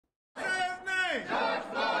name! George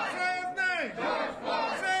Floyd! Say his name! George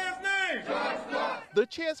Floyd! Say his name! George Floyd! The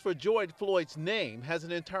chance for George Floyd's name has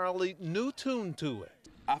an entirely new tune to it.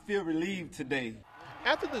 I feel relieved today.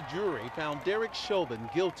 After the jury found Derek Chauvin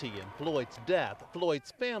guilty in Floyd's death,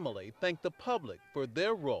 Floyd's family thanked the public for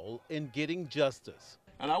their role in getting justice.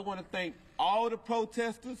 And I want to thank all the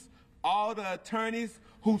protesters, all the attorneys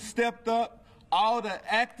who stepped up, all the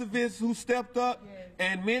activists who stepped up,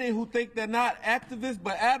 and many who think they're not activists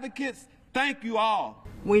but advocates. Thank you all.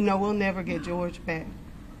 We know we'll never get George back,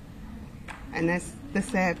 and that's the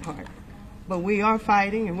sad part. But we are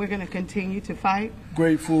fighting, and we're going to continue to fight.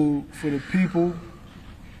 Grateful for the people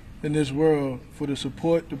in this world, for the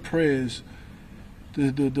support, the prayers,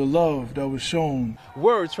 the love that was shown.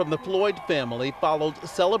 Words from the Floyd family followed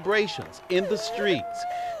celebrations in the streets.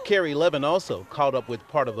 KARE Levin also caught up with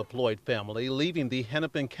part of the Floyd family, leaving the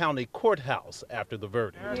Hennepin County Courthouse after the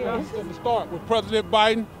verdict. Let's start with President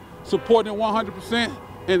Biden supporting it 100%,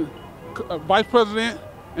 and Vice President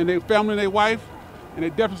and their family and their wife, and they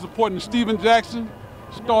definitely supporting Stephen Jackson.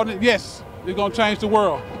 Starting, yes, they're going to change the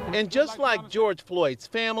world. And just like George Floyd's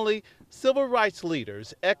family, civil rights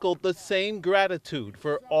leaders echoed the same gratitude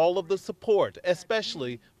for all of the support,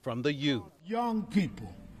 especially from the youth. Young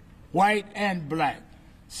people, white and black,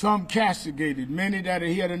 some castigated, many that are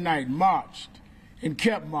here tonight, marched and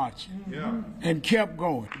kept marching and kept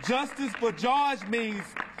going. Justice for George means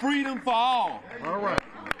freedom for all. All right.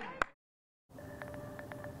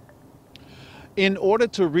 In order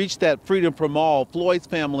to reach that freedom from all, Floyd's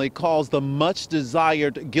family calls the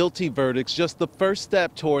much-desired guilty verdicts just the first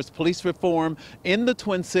step towards police reform in the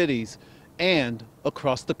Twin Cities and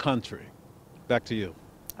across the country. Back to you.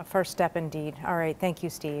 A first step indeed. All right, thank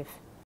you, Steve.